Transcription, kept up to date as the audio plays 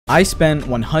I spent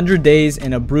 100 days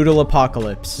in a brutal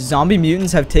apocalypse. Zombie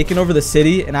mutants have taken over the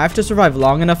city, and I have to survive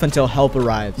long enough until help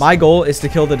arrives. My goal is to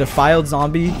kill the defiled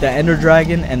zombie, the ender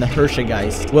dragon, and the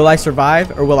Hersheygeist. Will I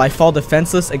survive, or will I fall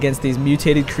defenseless against these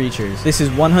mutated creatures? This is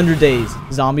 100 Days,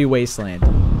 Zombie Wasteland.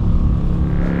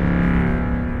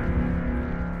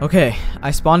 Okay,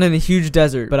 I spawned in a huge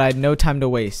desert, but I had no time to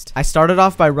waste. I started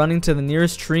off by running to the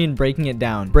nearest tree and breaking it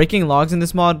down. Breaking logs in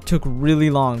this mod took really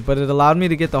long, but it allowed me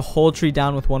to get the whole tree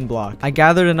down with one block. I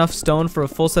gathered enough stone for a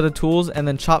full set of tools and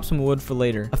then chopped some wood for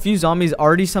later. A few zombies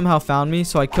already somehow found me,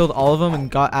 so I killed all of them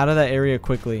and got out of that area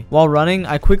quickly. While running,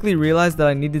 I quickly realized that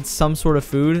I needed some sort of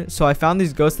food, so I found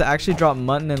these goats that actually drop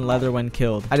mutton and leather when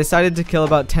killed. I decided to kill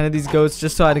about 10 of these goats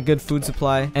just so I had a good food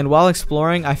supply, and while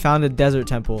exploring, I found a desert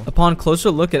temple. Upon closer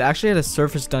look, it actually had a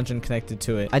surface dungeon connected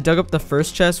to it. I dug up the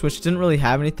first chest, which didn't really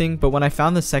have anything, but when I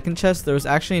found the second chest, there was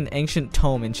actually an ancient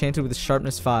tome enchanted with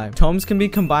sharpness 5. Tomes can be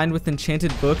combined with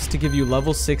enchanted books to give you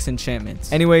level 6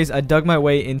 enchantments. Anyways, I dug my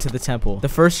way into the temple. The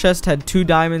first chest had 2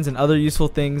 diamonds and other useful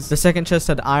things. The second chest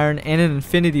had iron and an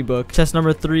infinity book. Chest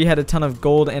number 3 had a ton of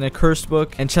gold and a cursed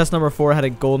book, and chest number 4 had a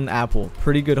golden apple.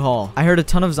 Pretty good haul. I heard a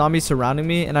ton of zombies surrounding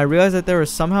me, and I realized that they were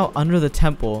somehow under the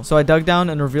temple, so I dug down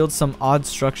and revealed some odd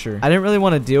structure. I didn't really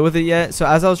want to deal with it yet, so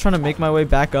as I was trying to make my way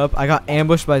back up, I got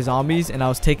ambushed by zombies and I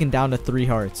was taken down to 3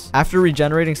 hearts. After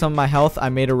regenerating some of my health, I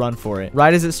made a run for it.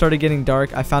 Right as it started getting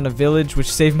dark, I found a village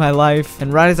which saved my life,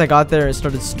 and right as I got there, it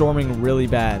started storming really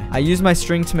bad. I used my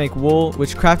string to make wool,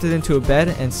 which crafted into a bed,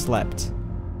 and slept.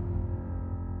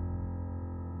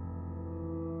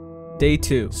 Day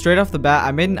 2. Straight off the bat,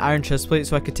 I made an iron chestplate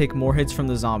so I could take more hits from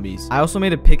the zombies. I also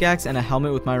made a pickaxe and a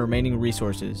helmet with my remaining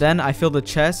resources. Then I filled a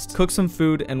chest, cooked some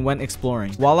food, and went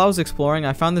exploring. While I was exploring,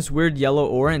 I found this weird yellow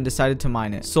ore and decided to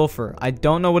mine it. Sulfur. I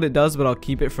don't know what it does, but I'll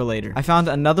keep it for later. I found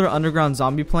another underground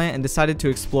zombie plant and decided to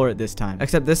explore it this time.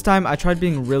 Except this time, I tried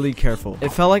being really careful.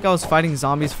 It felt like I was fighting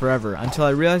zombies forever until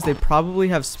I realized they probably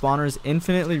have spawners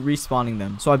infinitely respawning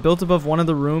them. So I built above one of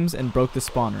the rooms and broke the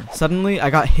spawner. Suddenly,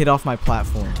 I got hit off my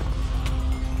platform.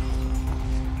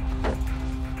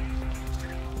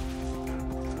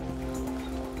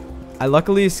 I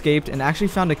luckily escaped and actually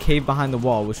found a cave behind the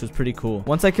wall, which was pretty cool.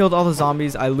 Once I killed all the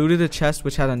zombies, I looted a chest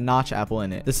which had a notch apple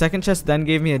in it. The second chest then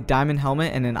gave me a diamond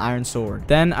helmet and an iron sword.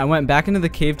 Then I went back into the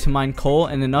cave to mine coal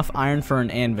and enough iron for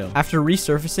an anvil. After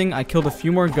resurfacing, I killed a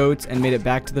few more goats and made it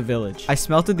back to the village. I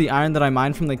smelted the iron that I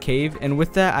mined from the cave, and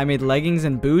with that I made leggings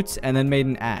and boots and then made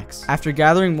an axe. After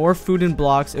gathering more food and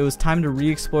blocks, it was time to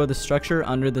re-explore the structure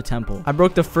under the temple. I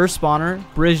broke the first spawner,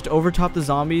 bridged over top the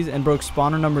zombies, and broke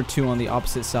spawner number 2 on the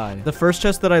opposite side. The first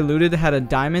chest that I looted had a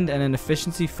diamond and an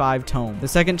efficiency 5 tome. The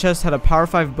second chest had a power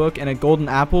 5 book and a golden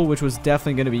apple, which was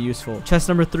definitely going to be useful. Chest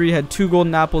number 3 had 2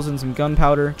 golden apples and some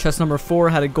gunpowder. Chest number 4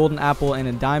 had a golden apple and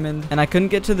a diamond. And I couldn't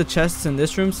get to the chests in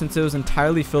this room since it was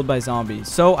entirely filled by zombies.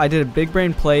 So I did a big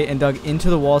brain play and dug into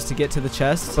the walls to get to the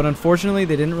chests, but unfortunately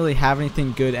they didn't really have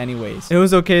anything good anyways. It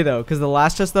was okay though, because the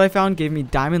last chest that I found gave me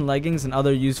diamond leggings and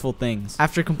other useful things.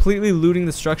 After completely looting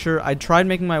the structure, I tried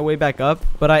making my way back up,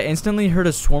 but I instantly heard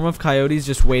a swarm of coyotes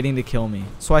just waiting to kill me.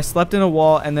 So I slept in a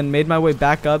wall and then made my way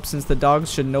back up since the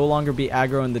dogs should no longer be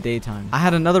aggro in the daytime. I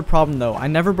had another problem though. I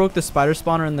never broke the spider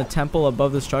spawner in the temple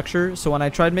above the structure, so when I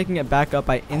tried making it back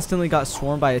up, I instantly got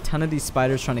swarmed by a ton of these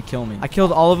spiders trying to kill me. I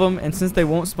killed all of them, and since they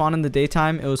won't spawn in the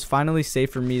daytime, it was finally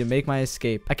safe for me to make my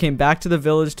escape. I came back to the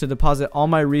village to deposit all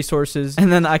my resources,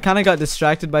 and then I kind of got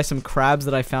distracted by some crabs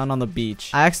that I found on the beach.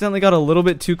 I accidentally got a little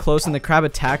bit too close and the crab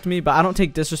attacked me, but I don't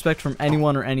take disrespect from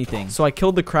anyone or anything, so I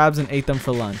killed the crabs and ate them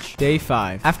for lunch. Day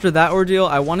 5. After that ordeal,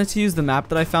 I wanted to use the map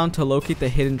that I found to locate the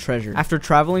hidden treasure. After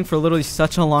traveling for literally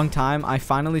such a long time, I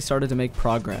finally started to make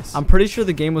progress. I'm pretty sure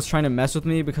the game was trying to mess with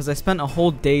me because I spent a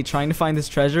whole day trying to find this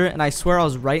treasure, and I swear I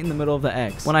was right in the middle of the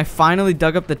X. When I finally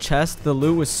dug up the chest, the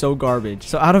loot was so garbage.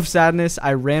 So out of sadness,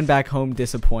 I ran back home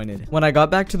disappointed. When I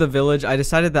got back to the village, I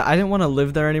decided that I didn't want to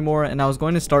live there anymore, and I was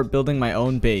going to start building my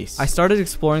own base. I started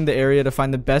exploring the area to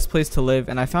find the best place to live,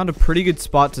 and I found a pretty good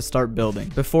spot to start building.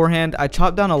 Beforehand, I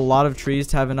chopped down a lot of trees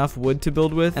to have enough wood to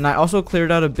build with, and I also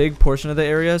cleared out a big portion of the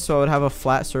area so I would have a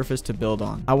flat surface to build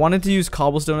on. I wanted to use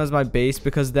cobblestone as my base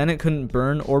because then it couldn't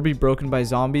burn or be broken by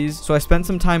zombies, so I spent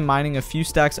some time mining a few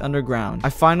stacks underground. I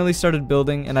finally started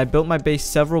building, and I built my base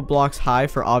several blocks high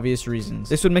for obvious reasons.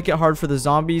 This would make it hard for the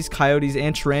zombies, coyotes,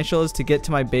 and tarantulas to get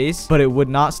to my base, but it would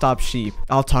not stop sheep.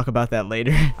 I'll talk about that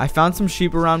later. I found some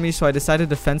sheep around me, so I decided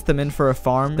to fence them in for a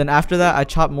farm. Then after that, I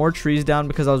chopped more trees down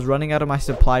because I was running out of my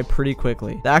supply supply pretty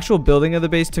quickly. The actual building of the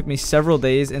base took me several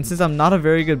days, and since I'm not a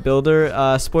very good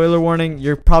builder, spoiler warning,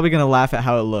 you're probably gonna laugh at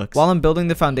how it looks. While I'm building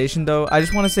the foundation though, I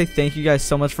just want to say thank you guys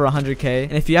so much for 100k,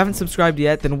 and if you haven't subscribed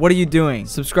yet, then what are you doing?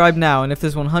 Subscribe now, and if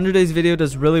this 100 days video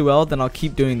does really well, then I'll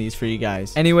keep doing these for you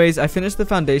guys. Anyways, I finished the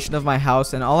foundation of my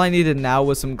house, and all I needed now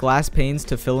was some glass panes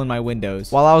to fill in my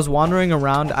windows. While I was wandering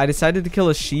around, I decided to kill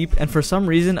a sheep, and for some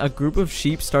reason, a group of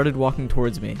sheep started walking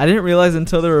towards me. I didn't realize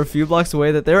until they were a few blocks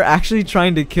away that they were actually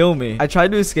trying to kill me. I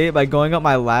tried to escape by going up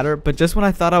my ladder, but just when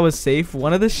I thought I was safe,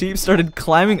 one of the sheep started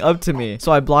climbing up to me,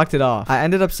 so I blocked it off. I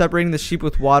ended up separating the sheep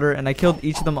with water, and I killed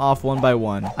each of them off one by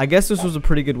one. I guess this was a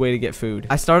pretty good way to get food.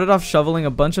 I started off shoveling a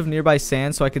bunch of nearby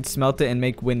sand so I could smelt it and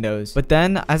make windows. But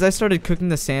then, as I started cooking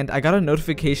the sand, I got a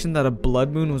notification that a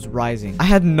blood moon was rising. I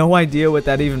had no idea what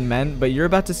that even meant, but you're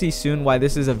about to see soon why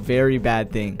this is a very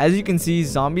bad thing. As you can see,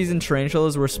 zombies and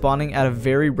tarantulas were spawning at a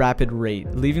very rapid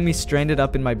rate, leaving me stranded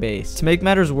up in my base. To make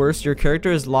matters worse, your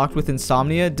character is locked with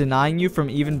insomnia, denying you from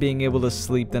even being able to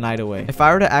sleep the night away. If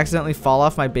I were to accidentally fall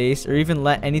off my base or even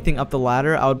let anything up the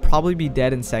ladder, I would probably be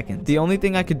dead in seconds. The only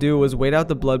thing I could do was wait out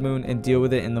the blood moon and deal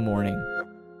with it in the morning.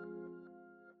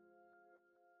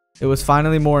 It was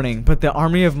finally morning, but the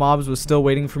army of mobs was still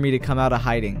waiting for me to come out of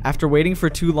hiding. After waiting for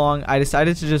too long, I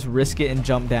decided to just risk it and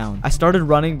jump down. I started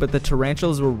running, but the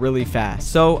tarantulas were really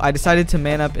fast, so I decided to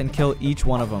man up and kill each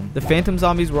one of them. The phantom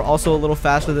zombies were also a little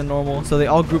faster than normal, so they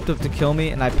all grouped up to kill me,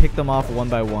 and I picked them off one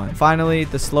by one. Finally,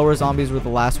 the slower zombies were the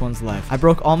last ones left. I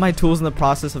broke all my tools in the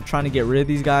process of trying to get rid of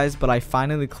these guys, but I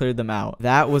finally cleared them out.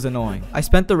 That was annoying. I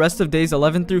spent the rest of days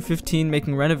 11 through 15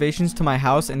 making renovations to my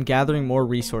house and gathering more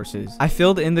resources. I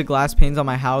filled in the glass panes on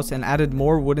my house and added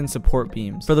more wooden support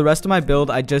beams. For the rest of my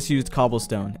build, I just used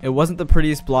cobblestone. It wasn't the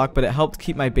prettiest block, but it helped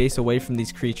keep my base away from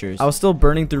these creatures. I was still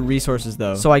burning through resources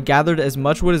though, so I gathered as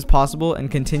much wood as possible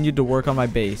and continued to work on my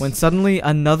base, when suddenly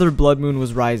another blood moon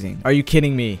was rising. Are you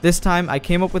kidding me? This time, I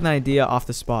came up with an idea off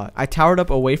the spot. I towered up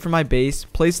away from my base,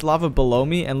 placed lava below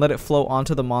me, and let it flow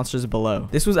onto the monsters below.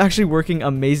 This was actually working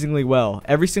amazingly well.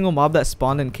 Every single mob that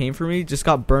spawned and came for me just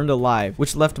got burned alive,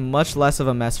 which left much less of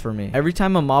a mess for me. Every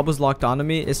time a mob was locked onto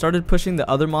me, it started pushing the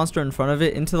other monster in front of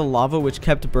it into the lava, which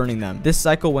kept burning them. This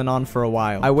cycle went on for a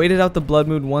while. I waited out the blood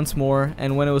moon once more,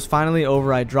 and when it was finally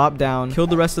over, I dropped down, killed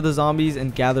the rest of the zombies,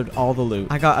 and gathered all the loot.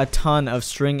 I got a ton of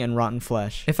string and rotten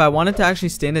flesh. If I wanted to actually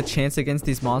stand a chance against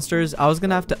these monsters, I was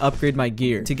gonna have to upgrade my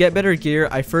gear. To get better gear,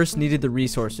 I first needed the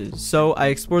resources, so I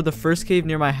explored the first cave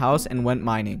near my house and went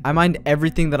mining. I mined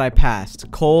everything that I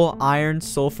passed: coal, iron,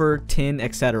 sulfur, tin,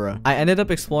 etc. I ended up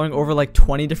exploring over like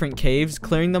 20 different caves,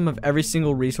 clearing them of every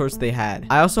single resource they had.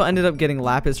 I also ended up getting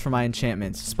lapis for my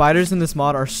enchantments. Spiders in this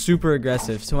mod are super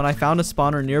aggressive, so when I found a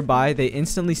spawner nearby, they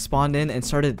instantly spawned in and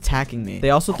started attacking me.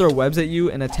 They also throw webs at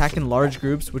you and attack in large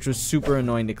groups, which was super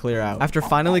annoying to clear out. After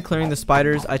finally clearing the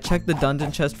spiders, I checked the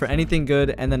dungeon chest for anything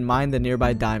good and then mined the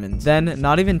nearby diamonds. Then,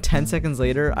 not even 10 seconds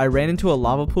later, I ran into a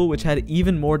lava pool which had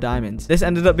even more diamonds. This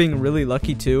ended up being really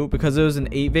lucky too, because it was an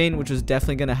 8 vein, which was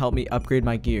definitely going to help me upgrade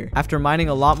my gear. After mining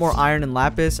a lot more iron and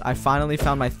lapis, I finally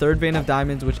found my 3rd vein of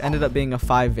diamonds, which ended up being a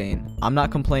 5 vein. I'm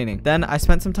not complaining. Then I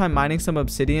spent some time mining some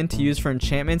obsidian to use for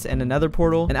enchantments and another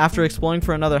portal, and after exploring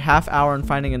for another half hour and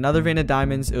finding another vein of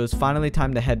diamonds, it was finally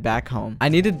time to head back home. I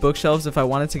needed bookshelves if I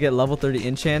wanted to get level 30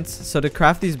 enchants, so to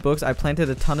craft these books, I planted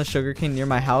a ton of sugarcane near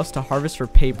my house to harvest for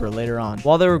paper later on.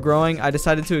 While they were growing, I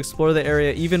decided to explore the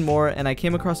area even more, and I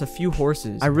came across a few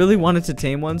horses. I really wanted to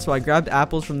tame one, so I grabbed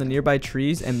apples from the nearby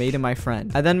trees and made him my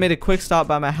friend. I then made a quick stop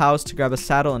by my house to grab a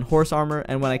saddle and horse armor,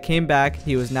 and when I came back,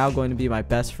 he was now going to be my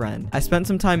best friend. I spent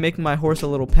some time making my horse a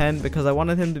little pen because I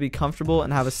wanted him to be comfortable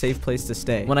and have a safe place to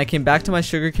stay. When I came back to my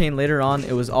sugarcane later on,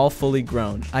 it was all fully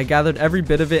grown. I gathered every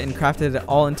bit of it and crafted it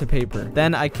all into paper.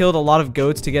 Then I killed a lot of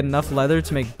goats to get enough leather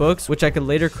to make books, which I could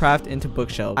later craft into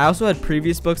bookshelves. I also had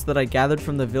previous books that I gathered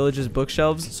from the village's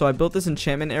bookshelves, so I built this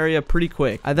enchantment area pretty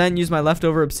quick. I then used my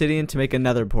leftover obsidian to make a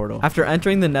nether portal. After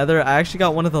entering the nether, I actually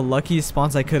got one of the luckiest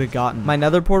spawns I could have gotten. My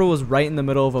nether portal was right in the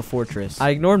middle of a fortress. I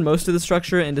ignored most of the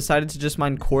structure and decided to just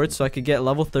mine quartz so I could get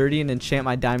level 30 and enchant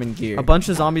my diamond gear. A bunch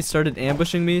of zombies started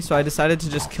ambushing me, so I decided to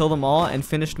just kill them all and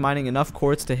finished mining enough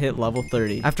quartz to hit level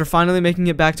 30. After finally making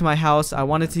it back to my house, I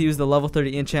wanted to use the level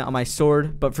 30 enchant on my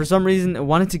sword, but for some reason it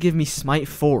wanted to give me smite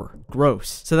 4.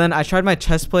 gross. So then I tried my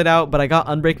chest plate out, but I got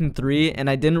Unbreaking 3 and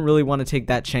I didn't really want to take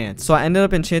that chance. So I ended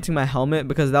up enchanting my helmet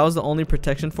because that was the only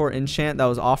protection 4 enchant that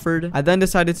was offered. I then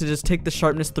decided to just take the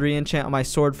Sharpness 3 enchant on my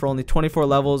sword for only 24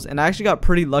 levels, and I actually got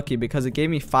pretty lucky because it gave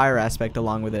me fire aspect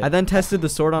along with it. I then tested the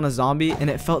sword on a zombie and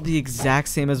it felt the exact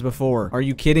same as before. Are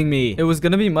you kidding me? It was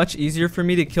gonna be much easier for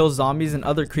me to kill zombies and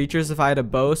other creatures if I had a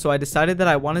bow, so I decided that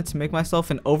I wanted to make myself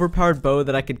an overpowered bow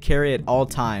that I could carry at all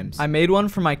times. I made one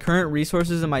from my current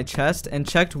resources in my chest and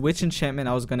checked which enchantment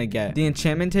I was gonna get. The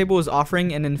enchantment table was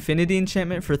offering an infinity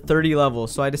enchantment for 30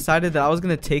 levels, so I decided that I was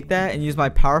gonna take that and use my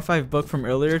power 5 book from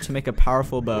earlier to make a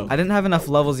powerful bow. I didn't have enough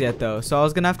levels yet though, so I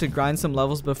was gonna have to grind some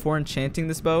levels before enchanting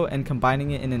this bow and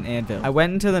combining it in an anvil. I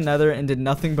went into the nether and did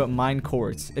nothing but mine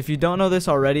quartz. If you don't know this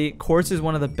already, quartz is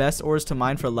one of the best ores to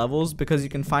mine for levels because you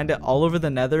can find it all over the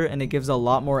nether and it gives a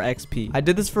lot more XP. I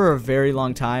did this for a very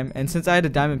long time, and since I had a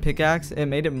diamond pickaxe, it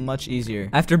made it much easier.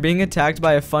 After being attacked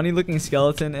by a funny looking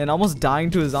skeleton and almost dying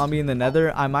to a zombie in the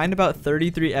nether, I mined about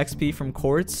 33 XP from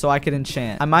quartz so I could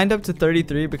enchant. I mined up to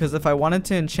 33 because if I wanted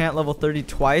to enchant level 30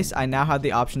 twice, I now had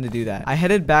the option to do that. I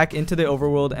headed back into the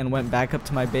overworld and went back up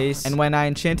to my base, and when I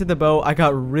enchanted the bow, I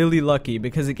got really lucky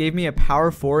because it gave me a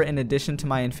power 4 in addition to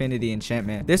my infinity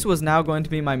enchantment. This was now going to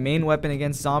be my main weapon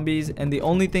against zombies, and the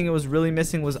only thing it was really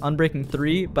missing was Unbreaking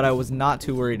 3, but I was not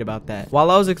too worried about that.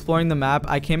 While I was exploring the map,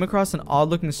 I came across an odd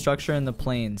looking structure in the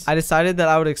plains. I decided that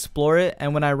I would explore it,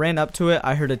 and when I ran up to it,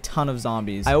 I heard a ton of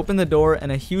zombies. I opened the door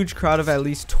and a huge crowd of at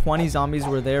least 20 zombies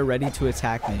were there ready to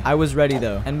attack me. I was ready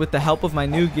though, and with the help of my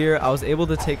new gear, I was able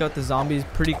to take out the zombies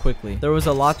pretty quickly. There was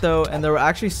a lot though, and there were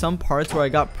actually some parts where I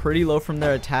got pretty low from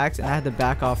their attacks and I had to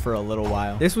back off for a little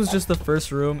while. This was just the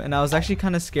first room, and I was actually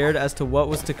kind of scared as to what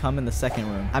was to come in the second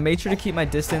room. I made sure to keep my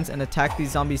distance and attack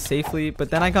these zombies safely, but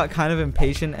then I got kind of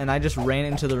impatient and I just ran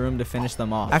into the room to finish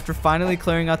them off. After finally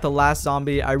clearing out the last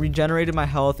zombie, I regenerated my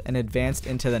health and advanced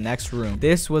into the next room.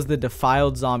 This was the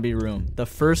Defiled Zombie room, the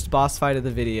first boss fight of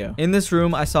the video. In this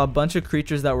room, I saw a bunch of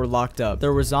creatures that were locked up.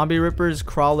 There were zombie rippers,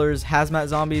 crawlers, hazmat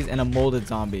zombies, and a molded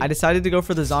zombie. I decided to go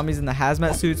for the zombies in the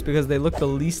hazmat suits because they looked the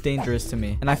least dangerous to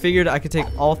me, and I figured I could take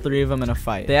all 3 of them in a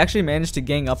fight. They actually managed to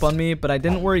gang up on me, but I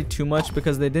didn't worry too much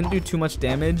because they didn't do too much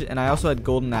damage, and I also had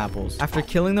golden apples. After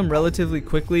killing them relatively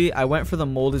quickly, I went for the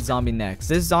molded zombie next.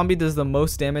 This zombie does the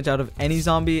most damage out of any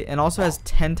zombie and also has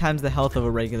 10 times the health of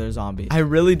a regular zombie. I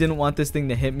really didn't want this thing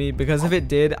to hit me because if it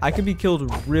did, I could be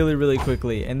killed really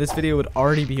quickly and this video would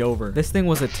already be over. This thing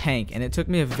was a tank and it took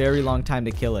me a very long time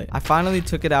to kill it. I finally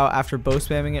took it out after bow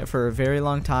spamming it for a very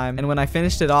long time, and when I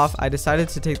finished it off, I decided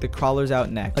to take the crawlers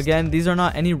out next. Again, these are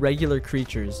not any regular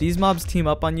creatures. These mobs team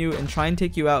up on you and try and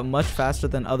take you out much faster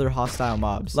than other hostile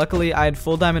mobs. Luckily, I had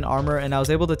full diamond armor and I was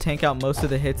able to tank out most of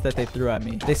the hits that they threw at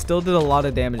me. They still did a lot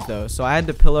of damage though, so I had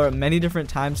to pillar up many different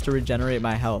times to regenerate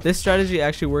my health. This strategy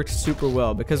actually worked super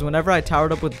well because whenever I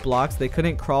towered up with blocks, they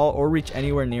couldn't crawl or reach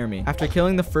anywhere near me. After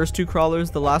killing the first 2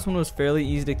 crawlers, the last one was fairly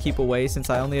easy to keep away since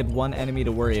I only had 1 enemy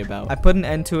to worry about. I put an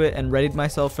end to it and readied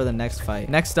myself for the next fight.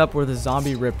 Next up were the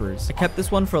zombie rippers. I kept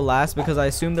this one for last because I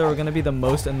assumed they were going to be the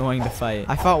most annoying to fight.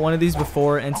 I fought one of these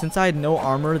before, and since I had no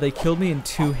armor, they killed me in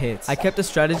 2 hits. I kept a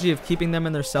strategy of keeping them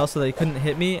in their cell so they couldn't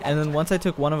hit me, and then once I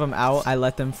took one of them out, I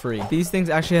let them free. These things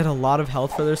actually had a lot of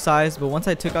health for their size, but once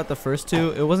I took out the first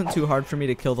 2, it wasn't too hard for me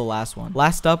to kill the last one.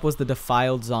 Last up was the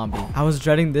Defiled Zombie. I was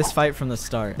dreading this fight from the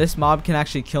start. This mob can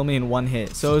actually kill me in 1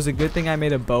 hit, so it was a good thing I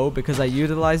made a bow because I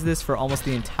utilized this for almost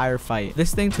the entire fight.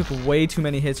 This thing took way too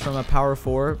many hits from a power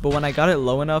 4, but when I got it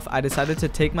low enough, I decided to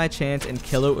take my chance and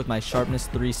kill it with my sharpness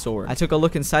 3 sword. I took a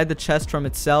look inside the chest from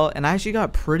its cell, and I actually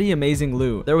got pretty amazing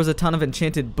loot. There was a ton of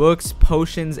enchanted books,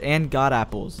 potions, and god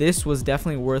apples. This was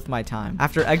definitely worth my time.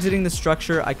 After exiting the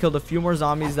structure, I killed a few more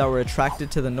zombies that were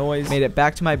attracted to the noise, made it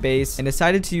back to my base, and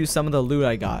decided to use some of the loot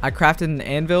I got. I crafted an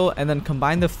anvil and then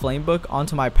combined the flame book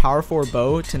onto my power 4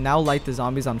 bow to now light the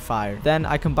zombies on fire. Then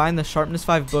I combined the sharpness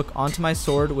 5 book onto my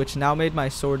sword, which now made my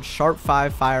sword sharp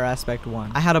 5 fire aspect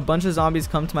 1. I had a bunch of zombies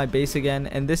come to my base again,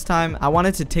 and this time I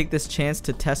wanted to take this chance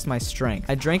to test my strength.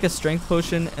 I drank a strength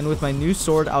potion, and with my new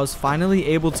sword I was finally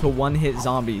able to one-hit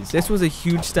zombies. This was a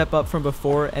huge step up from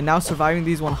before, and now surviving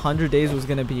these 100 days was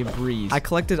going to be a breeze. I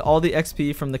collected all the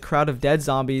XP from the crowd of dead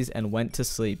zombies and went to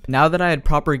sleep. Now that I had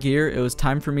proper gear, it was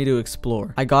time for me to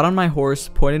explore. I got on my horse,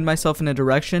 pointed myself in a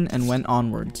direction, and went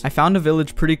onwards. I found a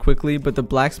village pretty quickly, but the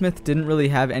blacksmith didn't really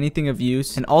have anything of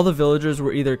use, and all the villagers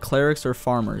were either clerics or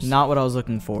farmers. Not what I was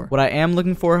looking for. What I am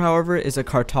looking for, however, is a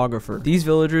cartographer. These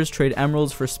villagers trade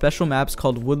emeralds for special maps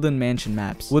called woodland mansion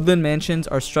maps. Woodland mansions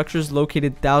are structures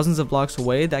located thousands of blocks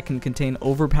away that can contain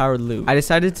overpowered loot. I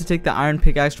decided to take the iron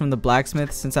pickaxe from the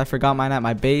blacksmith since I forgot mine at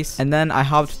my base, and then I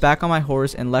hopped back on my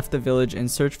horse and left the village in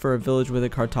search for a village with a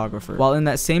cartographer. While in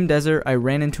that same desert, I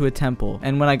ran into a temple,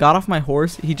 and when I got off my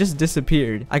horse, he just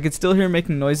disappeared. I could still hear him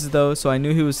making noises though, so I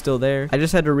knew he was still there. I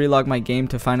just had to relog my game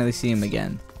to finally see him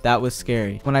again. That was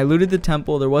scary. When I looted the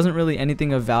temple, there wasn't really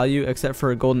anything of value except for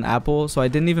a golden apple, so I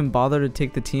didn't even bother to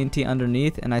take the TNT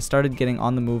underneath, and I started getting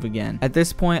on the move again. At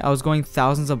this point, I was going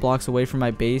thousands of blocks away from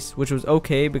my base, which was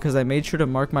okay because I made sure to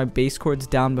mark my base coordinates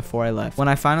down before I left. When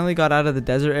I finally got out of the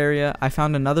desert area, I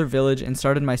found another village and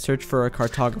started my search for a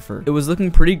cartographer. It was looking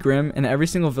pretty grim, and every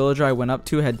single villager I went up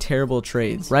to had terrible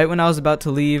trades. Right when I was about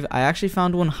to leave, I actually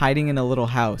found one hiding in a little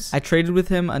house. I traded with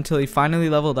him until he finally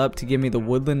leveled up to give me the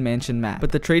Woodland Mansion map,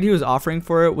 but the trade he was offering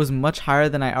for it was much higher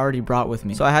than I already brought with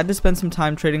me. So I had to spend some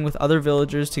time trading with other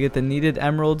villagers to get the needed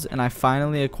emeralds, and I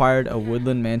finally acquired a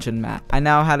Woodland Mansion map. I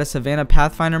now had a Savannah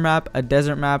Pathfinder map, a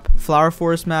desert map, Flower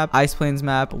Forest map, Ice Plains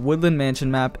map, Woodland Mansion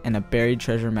map, and a buried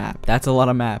treasure map. That's a lot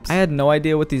of maps. I had no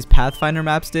idea what these Pathfinder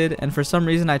maps did, and for some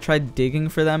reason I tried digging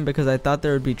for them because I thought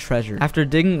there would be treasure. After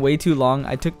digging way too long,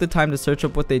 I took the time to search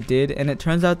up what they did, and it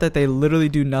turns out that they literally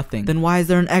do nothing. Then why is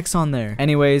there an X on there?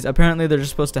 Anyways, apparently they're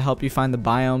just supposed to help you find the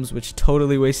biomes, which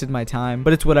totally wasted my time,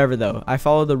 but it's whatever though. I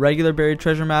followed the regular buried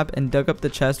treasure map and dug up the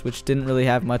chest, which didn't really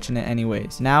have much in it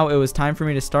anyways. Now it was time for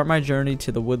me to start my journey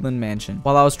to the Woodland Mansion.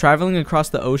 While I was traveling across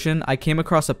the ocean, I came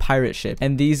across a pirate ship,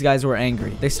 and these guys were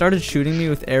angry. They started shooting me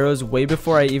with arrows way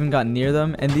before I even got near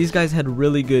them, and these guys had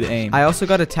really good aim. I also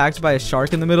got attacked by a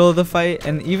shark in the middle of the fight,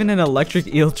 and even an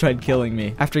electric eel tried killing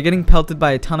me. After getting pelted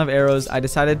by a ton of arrows, I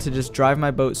decided to just drive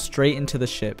my boat straight into the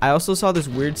ship. I also saw this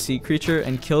weird sea creature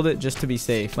and killed it just to be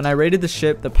safe. When I raided the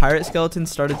ship, the pirate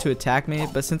skeletons started to attack me,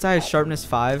 but since I had sharpness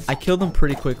 5, I killed them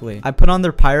pretty quickly. I put on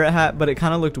their pirate hat, but it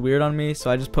kind of looked weird on me,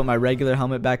 so I just put my regular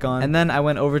helmet back on, and then I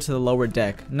went over to the lower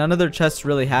deck. None of their chests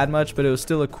really had much, but it was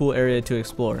still a cool area to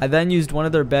explore. I then used one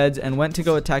of their beds and went to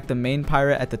go attack the main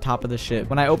pirate at the top of the ship.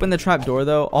 When I opened the trap door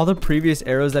though, all the previous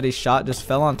arrows that he shot just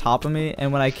fell on top of me,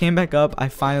 and when I came back up, I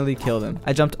finally killed him.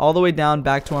 I jumped all the way down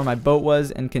back to where my boat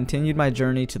was and continued my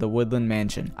journey to the Woodland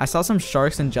Mansion. I saw some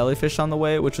sharks and jellyfish on the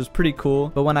way, which was pretty cool,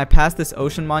 but when I passed this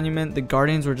ocean monument, the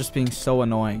guardians were just being so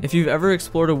annoying. If you've ever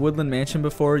explored a Woodland Mansion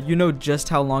before, you know just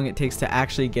how long it takes to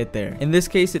actually get there. In this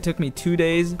case, it took me 2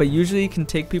 days, but usually it can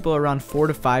take people around 4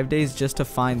 to 5 days just to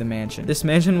find the mansion. This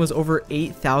mansion was over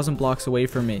 8,000 blocks away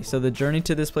from me, so the journey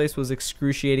to this place was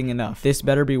excruciating enough. This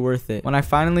better be worth it. When I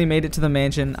finally made it to the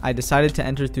mansion, I decided to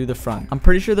enter through the front. I'm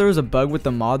pretty sure there was a bug with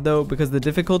the mod though, because the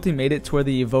difficulty made it to where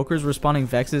the evokers were spawning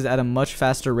vexes at a much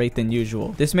faster rate than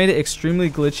usual. This made it extremely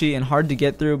glitchy and hard to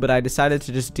get through, but I decided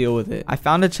to just deal with it. I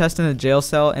found a chest in a jail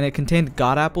cell, and it contained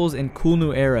god apples and cool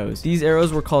new arrows. These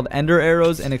arrows were called ender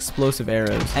arrows and explosive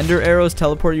arrows. Ender arrows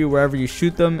teleport you wherever you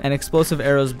shoot them, and explosive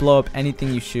arrows blow up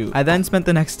anything you shoot. I then spent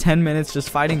the next 10 minutes just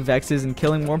fighting vexes and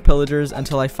killing more pillagers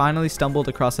until I finally stumbled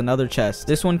across another chest.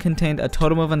 This one contained a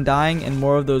totem of undying and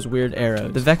more of those weird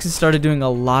arrows. The vexes started doing a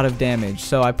lot of damage,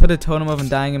 so I put a totem of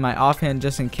undying in my offhand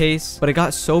just in case, but it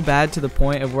got so bad to the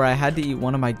point of where I had to eat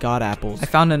one of my god apples. I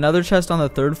found another chest on the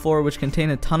 3rd floor which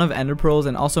contained a ton of ender pearls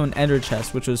and also an ender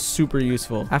chest, which was super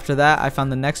useful. After that, I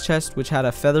found the next chest which had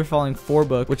a feather falling 4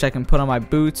 book which I can put on my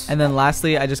boots, and then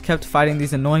lastly I just kept fighting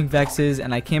these annoying vexes,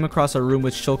 and I came across a room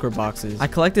with shulker boxes. I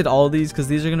collected all of these because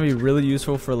these are going to be really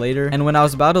useful for later, and when I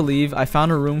was about to leave, I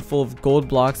found a room full of gold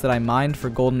blocks that I mined for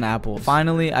golden apples.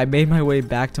 Finally, I made my way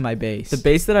back to my base. The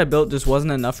base that I built just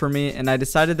wasn't enough for me, and I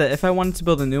decided that if I wanted to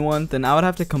build a new one, then I would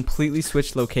have to completely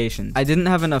switch locations. I didn't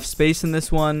have enough space in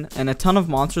this one, and a ton of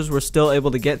monsters were still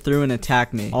able to get through and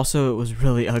attack me. Also, it was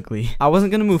really ugly. I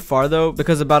wasn't going to move far though,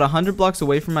 because about 100 blocks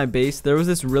away from my base, there was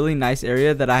this really nice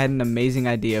area that I had an amazing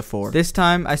idea for. This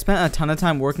time, I spent a ton of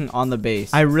time working on the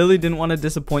base. I really didn't want to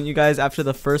disappoint you guys after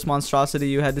the first monstrosity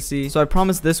you had to see, so I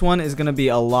promised this one is going to be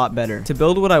a lot better. To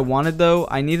build what I wanted though,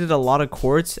 I needed a lot of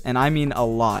quartz, and I mean a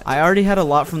lot. I already had a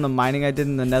lot from the mining I did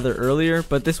in the nether earlier,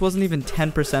 but this wasn't even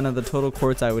 10% of the total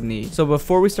quartz I would need. So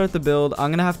before we start the build, I'm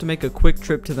going to have to make a quick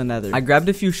trip to the nether. I grabbed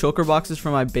a few shulker boxes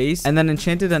from my base, and then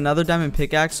enchanted another diamond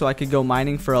pickaxe so I could go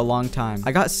mining for a long time.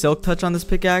 I got silk touch on this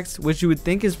pickaxe, which you would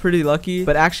think is pretty lucky,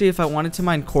 but actually if I wanted to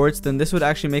mine quartz, then this would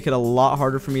actually make it a lot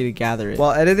harder for me to gather it.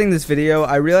 While editing this video,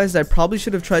 I realized I probably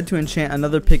should have tried to enchant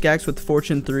another pickaxe with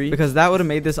fortune 3, because that would have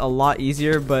made this a lot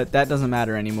easier, but that doesn't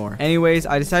matter anymore. Anyways,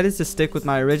 I decided to stick with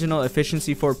my original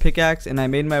efficiency 4 pickaxe, and I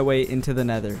made my way into the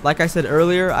nether. Like I said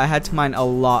earlier, I had to mine a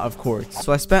lot of quartz,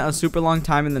 so I spent a super long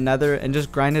time in the nether and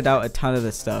just grinded out a ton of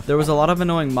this stuff. There was a lot of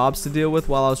annoying mobs to deal with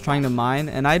while I was trying to mine,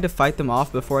 and I had to fight them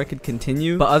off before I could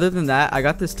continue, but other than that, I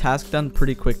got this task done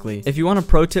pretty quickly. If you want a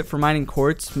pro tip for mining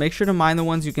quartz, make sure to mine the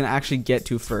ones you can actually get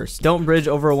to first. Don't bridge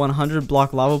over a 100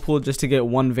 block lava pool just to get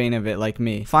one vein of it like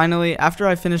me. Finally, after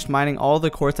I finished mining all the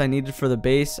quartz I needed for the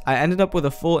base, I ended up with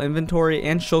a full inventory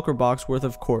and shulker box worth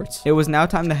of quartz. It was now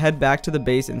time to head back to the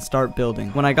base and start building.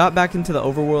 When I got back into the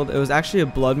overworld, it was actually a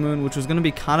blood moon, which was going to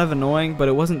be kind of annoying, but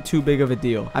it wasn't too big of a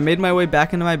deal. I made my way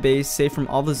back into my base, safe from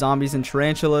all the zombies and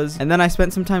tarantulas, and then I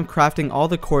spent some time crafting all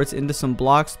the quartz into some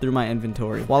blocks through my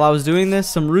inventory. While I was doing this,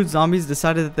 some rude zombies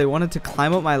decided that they wanted to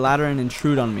climb up my ladder and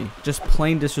intrude on me. Just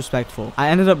plain disrespectful. I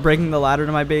ended up breaking the ladder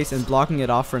to my base and blocking it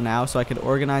off for now so I could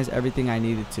organize everything I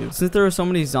needed to. Since there were so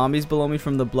many zombies below me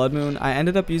from the blood moon, I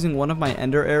ended up using one of my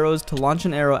ender arrows to launch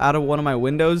an arrow out of one of my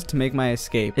windows to make my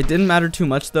escape. It didn't matter too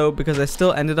much though, because I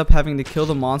still ended up having to kill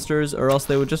the monsters, or else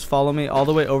they would just follow me all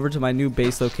the way over to my new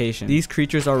base location. These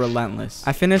creatures are relentless.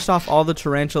 I finished off all the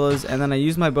tarantulas, and then I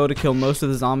used my bow to kill most of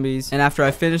the zombies, and after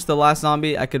I finished the last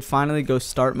zombie, I could finally go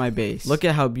start my base. Look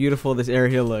at how beautiful this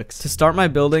area looks. To start my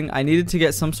building, I needed to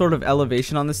get some sort of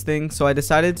elevation on this thing, so I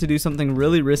decided to do something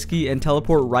really risky and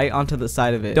teleport right onto the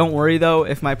side of it. Don't worry though,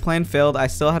 if my plan failed, I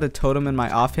still had a totem in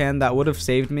my offhand that would have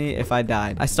saved me if I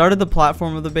died. I started the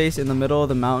platform of the base in the middle of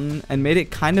the mountain and made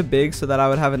it kind of big so that I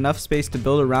would have enough space to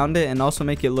build around it and also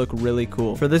make it look really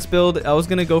cool. For this build, I was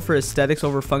going to go for aesthetics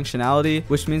over functionality,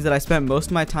 which means that I spent most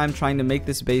of my time trying to make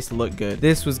this base look good.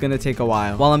 This was going to take a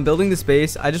while. While I'm building this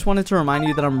base, I just wanted to remind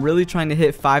you that I'm really trying to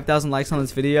hit 5,000 likes on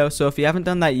this video, so if you haven't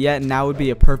done that yet, now would be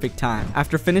a perfect time.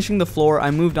 After finishing the floor,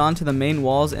 I moved on to the main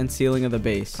walls and ceiling of the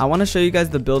base. I want to show you guys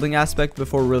the building aspect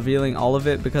before revealing all of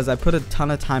it because I put a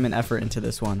ton of time and effort into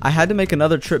this one. I had to make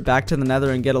another trip back to the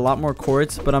nether and get a lot more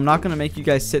quartz, but I'm not going to make you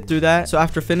guys sit through that, so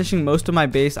after finishing most of my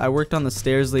base, I worked on the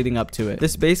stairs leading up to it.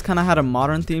 This base kind of had a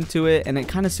modern theme to it, and it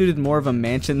kind of suited more of a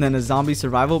mansion than a zombie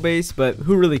survival base, but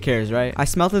who really cares, right? I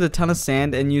smelted a ton of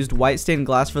sand and used white stained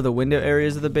glass for the window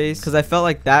areas of the base because I felt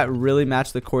like that really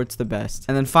matched the quartz the best.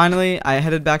 And then finally, I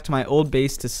headed back to my old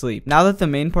base to sleep. Now that the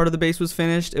main part of the base was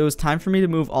finished, it was time for me to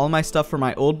move all my stuff from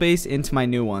my old base into my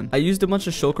new one. I used a bunch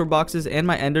of shulker boxes and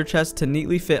my ender chest to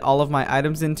neatly fit all of my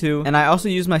items into, and I also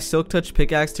used my silk touch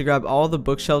pickaxe to grab all the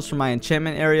bookshelves from my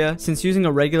enchantment area, since using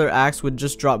a regular axe would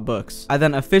just drop books. I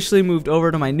then officially moved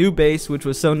over to my new base, which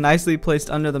was so nicely placed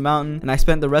under the mountain, and I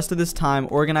spent the rest of this time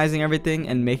organizing everything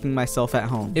and making myself at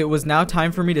home. It was now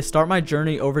time for me to start my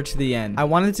journey over to the end. I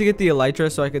wanted to get the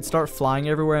elytra so I could start flying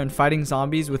everywhere and fighting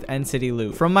zombies with end city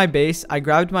loot. From my base, I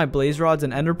grabbed my blaze rods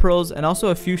and ender pearls and also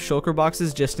a few shulker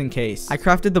boxes just in case. I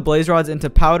crafted the blaze rods into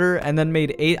powder and then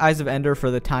made 8 eyes of ender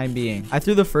for the time being. I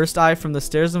threw the first eye from the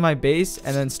stairs of my base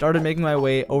and then started making my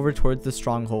way over towards the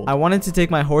stronghold. I wanted to take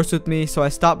my horse with me, so I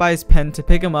stopped by his pen to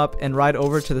pick him up and ride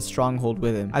over to the stronghold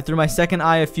with him. I threw my second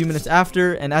eye a few minutes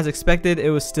after, and as expected, it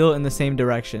was still in the same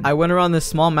direction. I went around this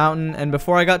small mountain, and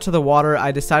before I got to the water,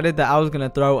 I decided that I was gonna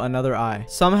throw another eye.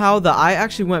 Somehow, the eye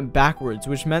actually went backwards,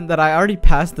 which meant that I already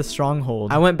passed the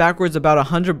stronghold. I went backwards about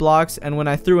 100 blocks, and when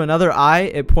I threw another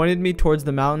eye, it pointed me towards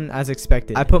the mountain as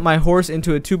expected. I put my horse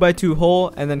into a 2x2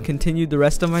 hole, and then continued the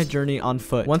rest of my journey on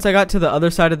foot. Once I got to the other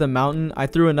side of the mountain, I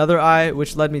threw another eye,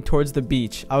 which led me towards the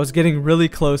beach. I was getting really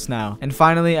close now. And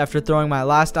finally, after throwing my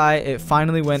last eye, it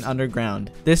finally went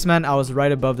underground. This meant I was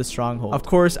right above the stronghold. Of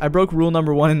course, I broke rule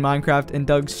number 1 in Minecraft and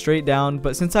dug straight down,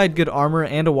 but since I had good armor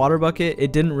and a water bucket,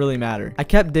 it didn't really matter. I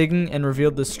kept digging and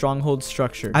revealed the stronghold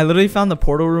structure. I literally found the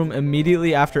portal room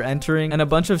immediately after entering, and a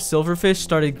bunch of silverfish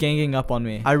started ganging up on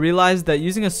me. I realized that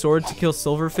using a sword to kill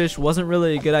silverfish wasn't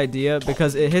really a good idea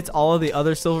because it hits all of the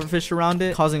other silverfish around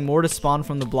it, causing more to spawn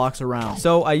from the blocks around.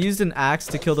 So I used an axe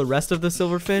to kill the rest of the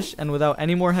silverfish, and without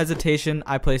any more hesitation,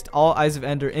 I placed all eyes of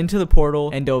ender into the portal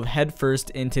and dove headfirst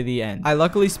into the end. I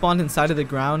luckily spawned inside of the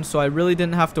ground, so I really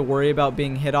didn't have to worry about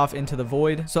being hit off into the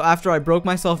void. So after I broke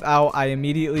myself out, I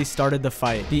immediately started the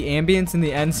fight. The ambience in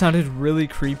the end sounded really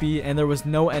creepy, and there was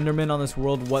no enderman on this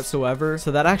world whatsoever,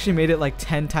 so that actually made it like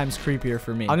 10 times creepier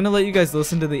for me. I'm gonna let you guys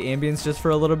listen to the ambience just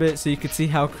for a little bit so you could see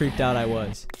how creeped out I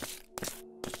was.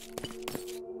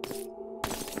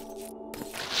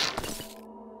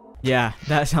 Yeah,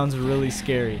 that sounds really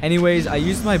scary. Anyways, I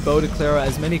used my bow to clear out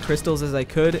as many crystals as I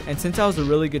could, and since I was a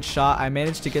really good shot, I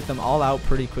managed to get them all out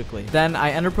pretty quickly. Then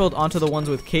I enderpearled onto the ones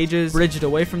with cages, bridged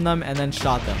away from them, and then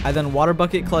shot them. I then water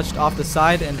bucket clutched off the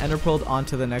side and enderpearled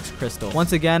onto the next crystal.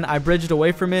 Once again, I bridged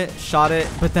away from it, shot it,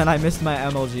 but then I missed my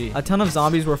MLG. A ton of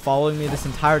zombies were following me this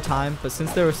entire time, but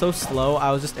since they were so slow, I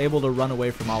was just able to run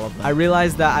away from all of them. I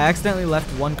realized that I accidentally left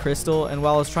one crystal, and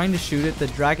while I was trying to shoot it, the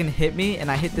dragon hit me, and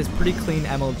I hit this pretty clean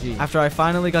MLG. energy. After I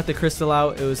finally got the crystal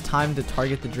out, it was time to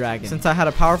target the dragon. Since I had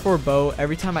a power 4 bow,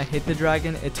 every time I hit the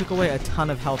dragon, it took away a ton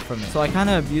of health from it. So I kind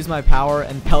of abused my power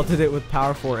and pelted it with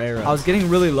power 4 arrows. I was getting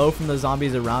really low from the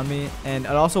zombies around me, and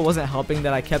it also wasn't helping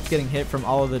that I kept getting hit from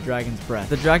all of the dragon's breath.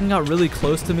 The dragon got really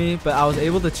close to me, but I was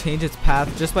able to change its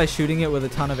path just by shooting it with a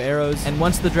ton of arrows. And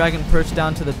once the dragon perched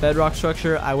down to the bedrock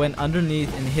structure, I went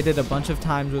underneath and hit it a bunch of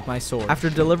times with my sword. After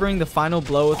delivering the final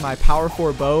blow with my power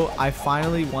 4 bow, I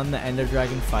finally won the Ender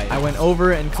Dragon fight. I went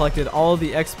over and collected all of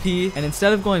the XP, and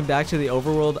instead of going back to the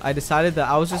overworld, I decided that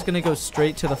I was just gonna go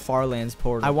straight to the Farlands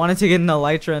portal. I wanted to get an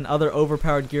elytra and other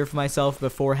overpowered gear for myself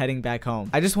before heading back home.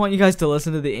 I just want you guys to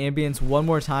listen to the ambience one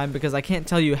more time because I can't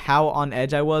tell you how on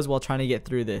edge I was while trying to get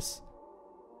through this.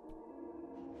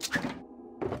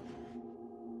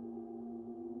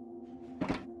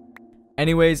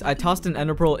 Anyways, I tossed an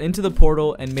ender pearl into the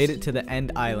portal and made it to the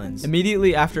End Islands.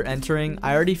 Immediately after entering,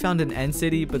 I already found an end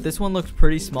city, but this one looked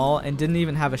pretty small and didn't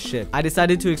even have a ship. I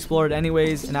decided to explore it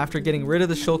anyways, and after getting rid of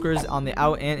the shulkers on the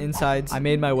out and insides, I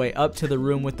made my way up to the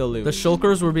room with the loot. The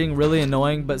shulkers were being really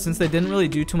annoying, but since they didn't really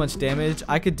do too much damage,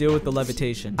 I could deal with the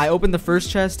levitation. I opened the first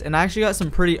chest, and I actually got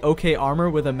some pretty okay armor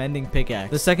with a mending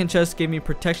pickaxe. The second chest gave me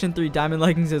protection 3 diamond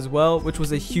leggings as well, which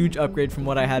was a huge upgrade from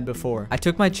what I had before. I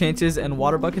took my chances and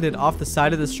water bucketed off the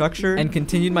side of the structure and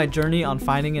continued my journey on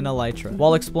finding an elytra.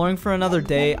 While exploring for another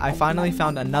day, I finally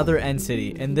found another end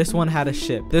city, and this one had a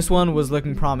ship. This one was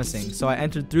looking promising, so I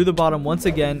entered through the bottom once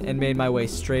again and made my way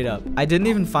straight up. I didn't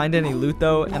even find any loot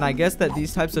though, and I guess that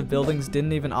these types of buildings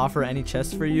didn't even offer any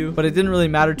chests for you, but it didn't really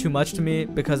matter too much to me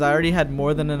because I already had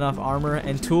more than enough armor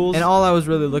and tools, and all I was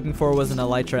really looking for was an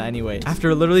elytra anyway.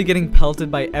 After literally getting pelted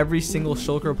by every single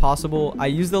shulker possible, I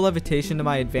used the levitation to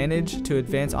my advantage to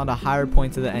advance onto higher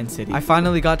points of the end city. I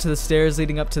finally got to the stairs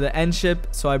leading up to the end ship,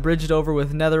 so I bridged over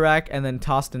with netherrack and then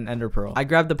tossed an ender pearl. I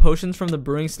grabbed the potions from the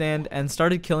brewing stand and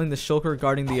started killing the shulker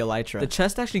guarding the elytra. The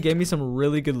chest actually gave me some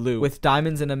really good loot with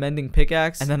diamonds and a mending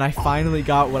pickaxe, and then I finally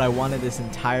got what I wanted this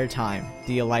entire time,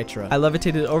 the elytra. I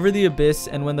levitated over the abyss,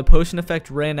 and when the potion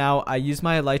effect ran out, I used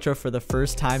my elytra for the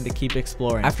first time to keep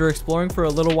exploring. After exploring for a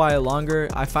little while longer,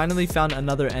 I finally found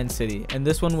another end city, and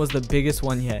this one was the biggest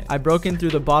one yet. I broke in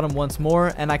through the bottom once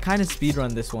more, and I kind of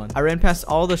speedrun this one. I ran past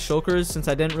all the shulkers since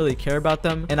I didn't really care about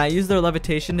them, and I used their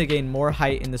levitation to gain more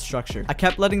height in the structure. I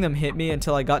kept letting them hit me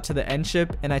until I got to the end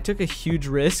ship, and I took a huge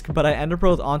risk, but I ender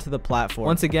pearled onto the platform.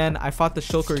 Once again, I fought the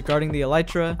shulker guarding the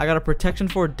elytra. I got a protection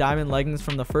 4 diamond leggings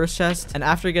from the first chest, and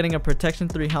after getting a protection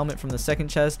 3 helmet from the second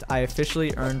chest, I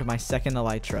officially earned my second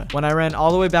elytra. When I ran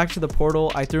all the way back to the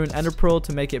portal, I threw an ender pearl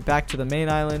to make it back to the main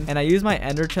island, and I used my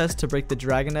ender chest to break the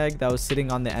dragon egg that was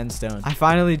sitting on the end stone. I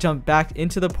finally jumped back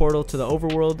into the portal to the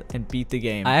overworld and beat the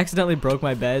game. I accidentally broke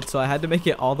my bed, so I had to make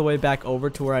it all the way back over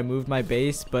to where I moved my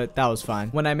base, but that was fine.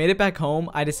 When I made it back home,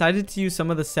 I decided to use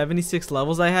some of the 76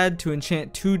 levels I had to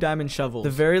enchant 2 diamond shovels. The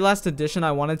very last addition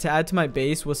I wanted to add to my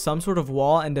base was some sort of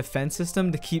wall and defense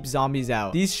system to keep zombies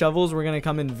out. These shovels were going to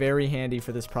come in very handy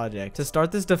for this project. To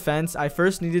start this defense, I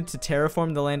first needed to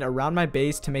terraform the land around my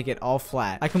base to make it all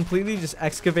flat. I completely just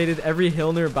excavated every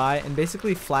hill nearby and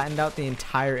basically flattened out the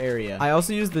entire area. I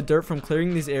also used the dirt from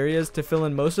clearing these areas to fill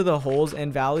in most of the holes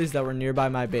and valleys that were nearby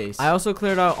my base. I also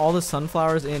cleared out all the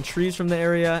sunflowers and trees from the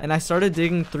area, and I started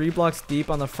digging 3 blocks deep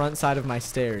on the front side of my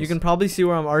stairs. You can probably see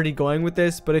where I'm already going with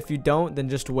this, but if you don't, then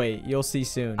just wait. You'll see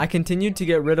soon. I continued to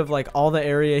get rid of like all the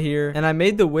area here, and I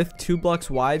made the width 2 blocks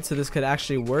wide so this could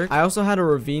actually work. I also had a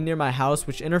ravine near my house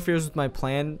which interferes with my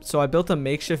plan, so I built a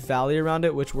makeshift valley around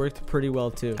it which worked pretty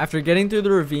well too. After getting through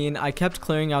the ravine, I kept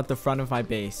clearing out the front of my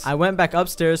base. I went back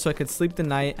upstairs so I could sleep the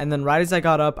night, and then right as I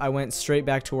got up, I went straight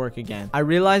back to work again. I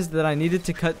realized that I needed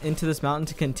to cut into this mountain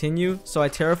to continue, so I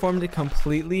terraformed it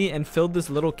completely and filled this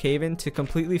little cave in to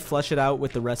completely flush it out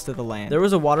with the rest of the land. There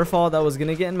was a waterfall that was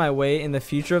gonna get in my way in the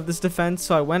future of this defense,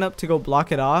 so I went up to go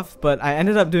block it off, but I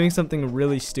ended up doing something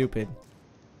really stupid.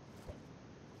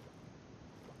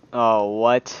 Oh,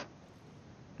 what?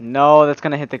 No, that's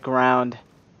gonna hit the ground.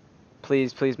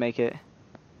 Please, please make it.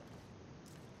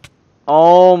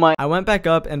 Oh my. I went back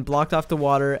up and blocked off the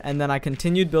water, and then I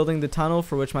continued building the tunnel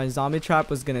for which my zombie trap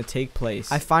was going to take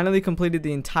place. I finally completed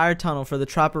the entire tunnel for the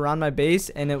trap around my base,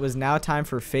 and it was now time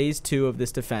for phase 2 of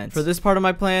this defense. For this part of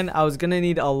my plan, I was going to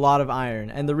need a lot of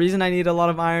iron, and the reason I need a lot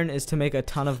of iron is to make a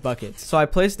ton of buckets. So I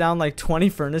placed down like 20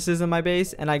 furnaces in my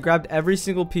base, and I grabbed every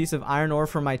single piece of iron ore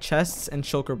from my chests and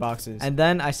shulker boxes, and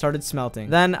then I started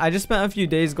smelting. Then I just spent a few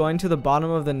days going to the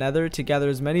bottom of the nether to gather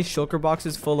as many shulker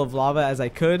boxes full of lava as I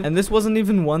could, and this wasn't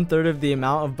even 1/3 of the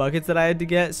amount of buckets that I had to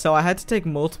get, so I had to take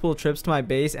multiple trips to my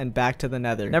base and back to the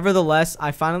nether. Nevertheless,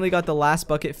 I finally got the last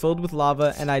bucket filled with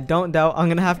lava, and I don't doubt I'm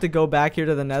gonna have to go back here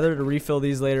to the nether to refill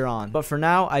these later on. But for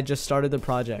now, I just started the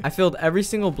project. I filled every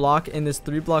single block in this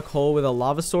 3-block hole with a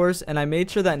lava source, and I made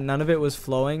sure that none of it was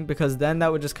flowing, because then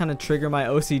that would just kind of trigger my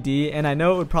OCD, and I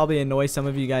know it would probably annoy some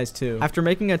of you guys too. After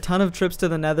making a ton of trips to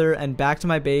the nether and back to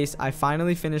my base, I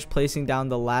finally finished placing down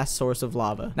the last source of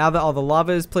lava. Now that all the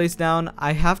lava is placed down,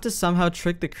 I have to somehow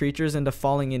trick the creatures into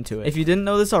falling into it. If you didn't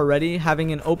know this already,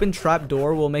 having an open trap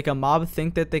door will make a mob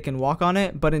think that they can walk on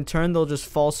it, but in turn they'll just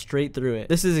fall straight through it.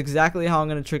 This is exactly how I'm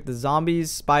going to trick the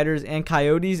zombies, spiders, and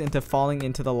coyotes into falling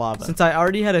into the lava. Since I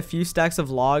already had a few stacks of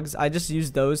logs, I just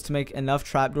used those to make enough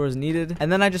trapdoors needed,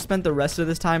 and then I just spent the rest of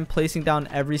this time placing down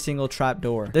every single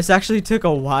trapdoor. This actually took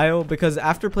a while, because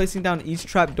after placing down each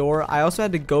trapdoor, I also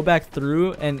had to go back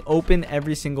through and open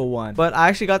every single one. But I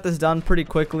actually got this done pretty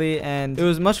quickly, and it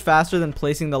was much faster than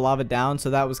placing the lava down, so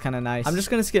that was kind of nice. I'm just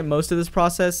going to skip most of this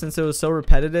process since it was so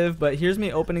repetitive, but here's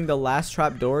me opening the last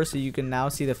trapdoor so you can now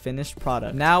see the finished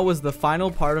product. Now was the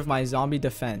final part of my zombie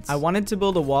defense. I wanted to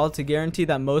build a wall to guarantee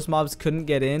that most mobs couldn't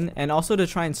get in, and also to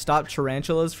try and stop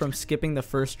tarantulas from skipping the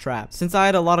first trap. Since I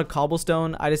had a lot of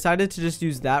cobblestone, I decided to just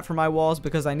use that for my walls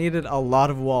because I needed a lot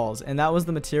of walls, and that was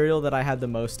the material that I had the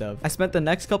most of. I spent the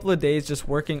next couple of days just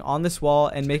working on this wall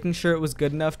and making sure it was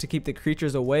good enough to keep the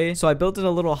creatures away, so I built it a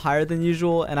little higher than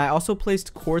usual, and I also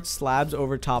placed quartz slabs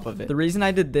over top of it. The reason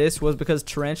I did this was because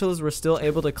tarantulas were still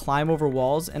able to climb over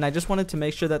walls, and I just wanted to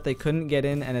make sure that they couldn't get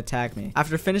in and attack me.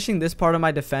 After finishing this part of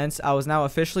my defense, I was now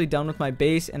officially done with my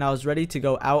base, and I was ready to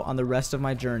go out on the rest of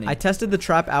my journey. I tested the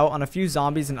trap out on a few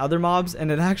zombies and other mobs,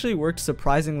 and it actually worked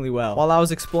surprisingly well. While I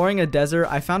was exploring a desert,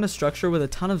 I found a structure with a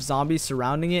ton of zombies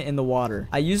surrounding it in the water.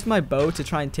 I used my bow to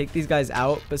try and take these guys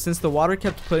out, but since the water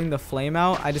kept putting the flame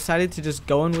out, I decided to just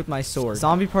go in with my sword.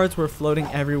 Zombie parts were floating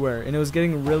everywhere, and it was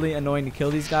getting really annoying to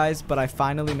kill these guys, but I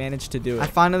finally managed to do it. I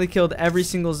finally killed every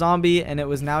single zombie, and it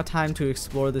was now time to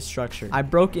explore the structure. I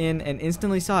broke in and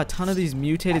instantly saw a ton of these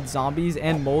mutated zombies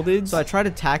and molded, so I tried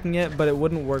attacking it, but it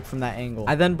wouldn't work from that angle.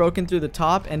 I then broke in through the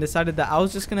top and decided that I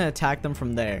was just gonna attack them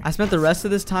from there. I spent the rest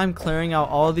of this time clearing out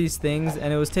all of these things,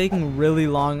 and it was taking really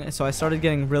long, so I started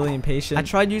getting really impatient. I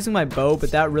tried using my bow,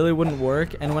 but that really wouldn't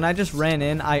work, and when I just ran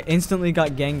in, I instantly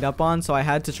got ganged up on, so I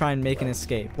had to try and make an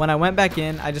escape. When I went back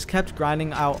in, I just kept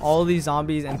grinding out all of these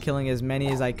zombies and killing as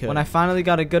many as I could. When I finally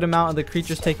got a good amount of the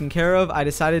creatures taken care of, I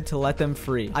decided to let them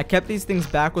free. I kept these things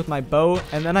back with my bow,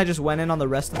 and then I just went in on the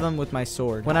rest of them with my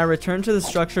sword. When I returned to the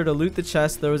structure to loot the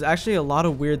chest, there was actually a lot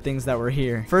of weird things that were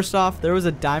here. First off, there was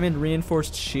a diamond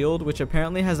reinforced shield, which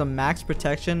apparently has a max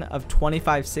protection of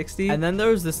 2560, and then there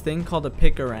was this thing called a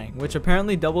pickarang, which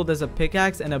apparently doubled as a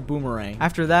pickaxe and a boomerang.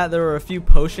 After that, there were a few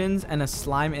potions and a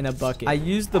slime in a bucket. I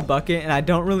used the bucket, and I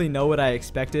don't really know what I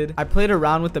expected. I played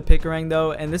around with the pickarang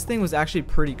though, and this thing was actually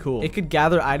pretty cool. It could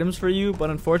gather items for you, but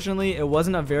unfortunately, it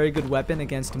wasn't a very good weapon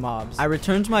against mobs. I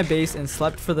returned to my base and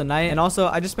slept for the night, and also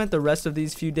I just spent the rest of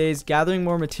these few days gathering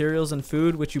more materials and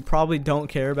food, which you probably don't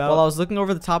care about. While I was looking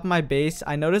over the top of my base,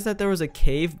 I noticed that there was a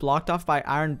cave blocked off by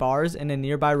iron bars in a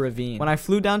nearby ravine. When I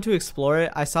flew down to explore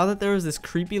it, I saw that there was this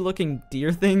creepy looking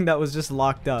deer thing that was just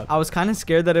locked up. I was kind of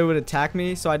scared that it would attack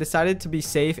me, so I decided to be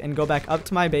safe and go back up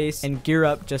to my base and gear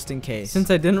up just in case.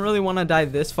 Since I didn't really want to die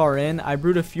this far in, I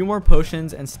brewed a few more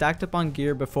potions and stacked up on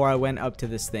gear before I went up to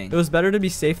this thing. It was better to be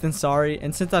safe than sorry,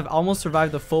 and since I've almost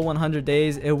survived the full 100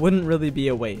 days, it wouldn't really be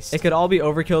a waste. It could all be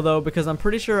overkill though, because I'm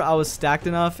pretty sure I was stacked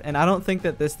enough, and I don't think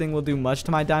that this thing will do much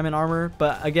to my diamond armor,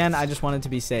 but again, I just wanted to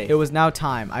be safe. It was now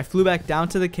time. I flew back down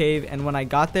to the cave, and when I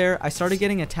got there, I started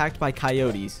getting attacked by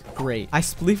coyotes. Great. I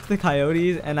spleefed the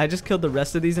coyotes, and I just killed the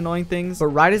rest of these annoying things, but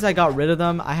right as I got rid of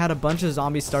them, I had a bunch of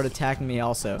zombies start attacking me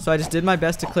also. So I just did my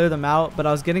best to clear them out, but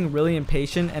I was getting really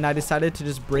impatient, and I decided to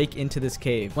just break into this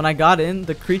cave. When I got in,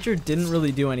 the creature didn't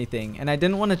really do anything, and I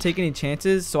didn't want to take any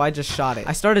chances, so I just shot it.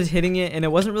 I started hitting it, and it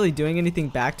wasn't really doing anything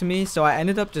back to me, so I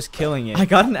ended up just killing it. I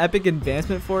got an epic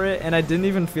advancement for it, and I didn't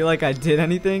even feel like I did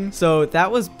anything, so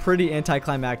that was pretty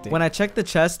anticlimactic. When I checked the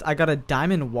chest, I got a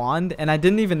diamond wand, and I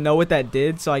didn't even know what that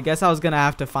did, so I guess I was gonna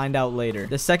have to find out later.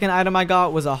 The second item I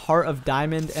got was a heart of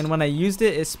diamond, and when I used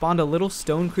it, it spawned a little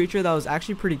stone creature that was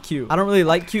actually pretty cute. I don't really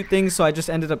like cute things, so I just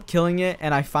ended up killing it,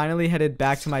 and I finally headed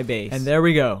back to my base. And there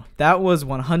we go. That was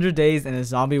 100 days in a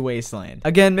zombie wasteland.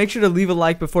 Again, make sure to leave a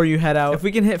like before you head out. If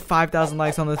we can hit 5,000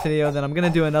 likes on this video, then I'm gonna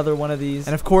do another one of these.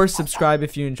 And of course, subscribe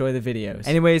if you enjoy the videos.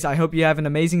 Anyways, I hope you have an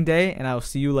amazing day, and I will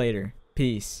see you later.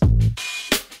 Peace.